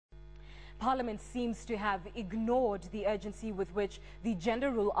Parliament seems to have ignored the urgency with which the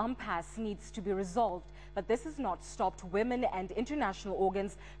gender rule impasse needs to be resolved. But this has not stopped women and international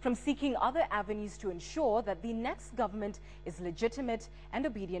organs from seeking other avenues to ensure that the next government is legitimate and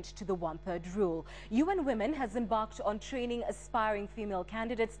obedient to the one-third rule. UN Women has embarked on training aspiring female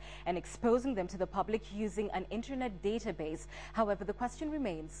candidates and exposing them to the public using an internet database. However, the question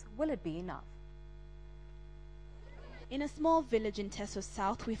remains, will it be enough? In a small village in Teso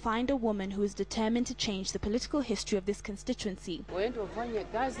South, we find a woman who is determined to change the political history of this constituency. The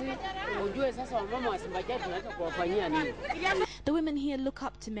women here look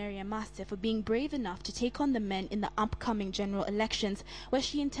up to Mary Embarked for being brave enough to take on the men in the upcoming general elections, where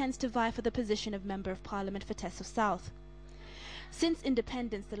she intends to vie for the position of Member of Parliament for Teso South. Since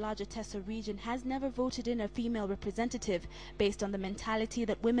independence, the larger Teso region has never voted in a female representative, based on the mentality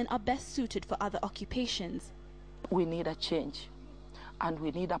that women are best suited for other occupations. We need a change, and we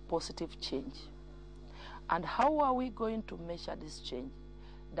need a positive change. And how are we going to measure this change?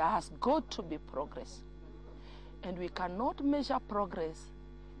 There has got to be progress. And we cannot measure progress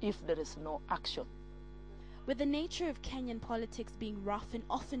if there is no action. With the nature of Kenyan politics being rough and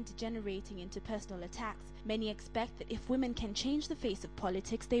often degenerating into personal attacks, many expect that if women can change the face of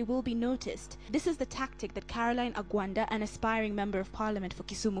politics, they will be noticed. This is the tactic that Caroline Agwanda, an aspiring Member of Parliament for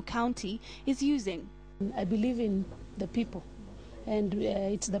Kisumu County, is using. I believe in the people, and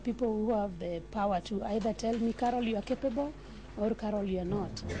it's the people who have the power to either tell me, Carol, you are capable, or Carol, you are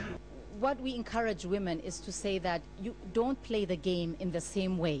not. What we encourage women is to say that you don't play the game in the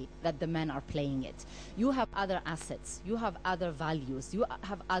same way that the men are playing it. You have other assets, you have other values, you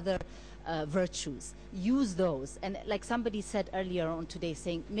have other virtues. Use those. And like somebody said earlier on today,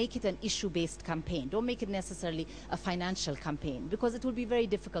 saying make it an issue-based campaign. Don't make it necessarily a financial campaign, because it will be very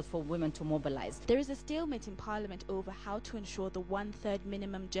difficult for women to mobilize. There is a stalemate in Parliament over how to ensure the one-third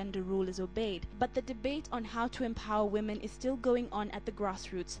minimum gender rule is obeyed. But the debate on how to empower women is still going on at the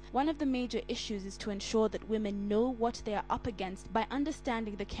grassroots. One of the major issues is to ensure that women know what they are up against by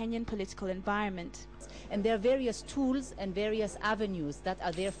understanding the Kenyan political environment. And there are various tools and various avenues that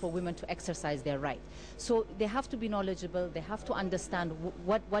are there for women to exercise their right. So they have to be knowledgeable, they have to understand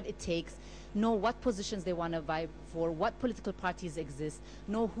what it takes, know what positions they want to vie for, what political parties exist,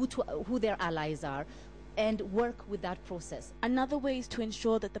 know who their allies are, and work with that process. Another way is to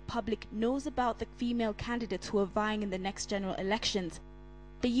ensure that the public knows about the female candidates who are vying in the next general elections.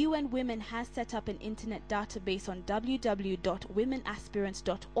 The UN Women has set up an internet database on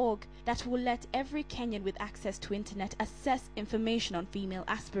www.womenaspirants.org that will let every Kenyan with access to internet assess information on female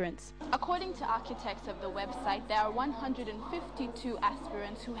aspirants. According to architects of the website, there are 152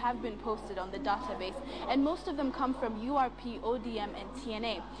 aspirants who have been posted on the database, and most of them come from URP, ODM and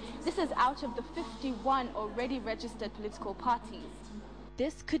TNA. This is out of the 51 already registered political parties.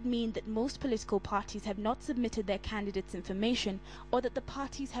 This could mean that most political parties have not submitted their candidates' information, or that the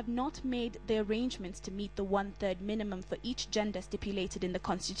parties have not made the arrangements to meet the one-third minimum for each gender stipulated in the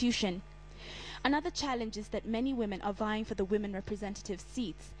Constitution. Another challenge is that many women are vying for the women representative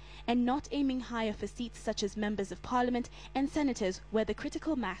seats and not aiming higher for seats such as members of parliament and senators, where the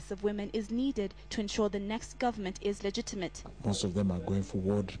critical mass of women is needed to ensure the next government is legitimate. Most of them are going for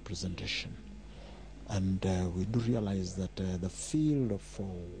ward representation. And we do realize that the field of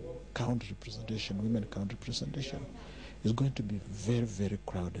county representation, women county representation, is going to be very, very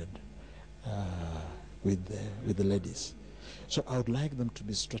crowded with the ladies. So I would like them to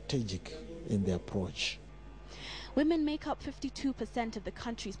be strategic in their approach. Women make up 52% of the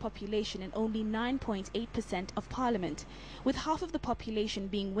country's population and only 9.8% of parliament. With half of the population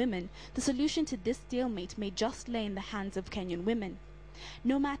being women, the solution to this stalemate may just lay in the hands of Kenyan women.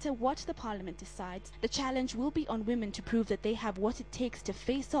 No matter what the parliament decides, the challenge will be on women to prove that they have what it takes to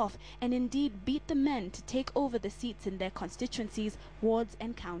face off and indeed beat the men to take over the seats in their constituencies, wards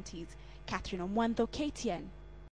and counties. Catherine Omwando, KTN.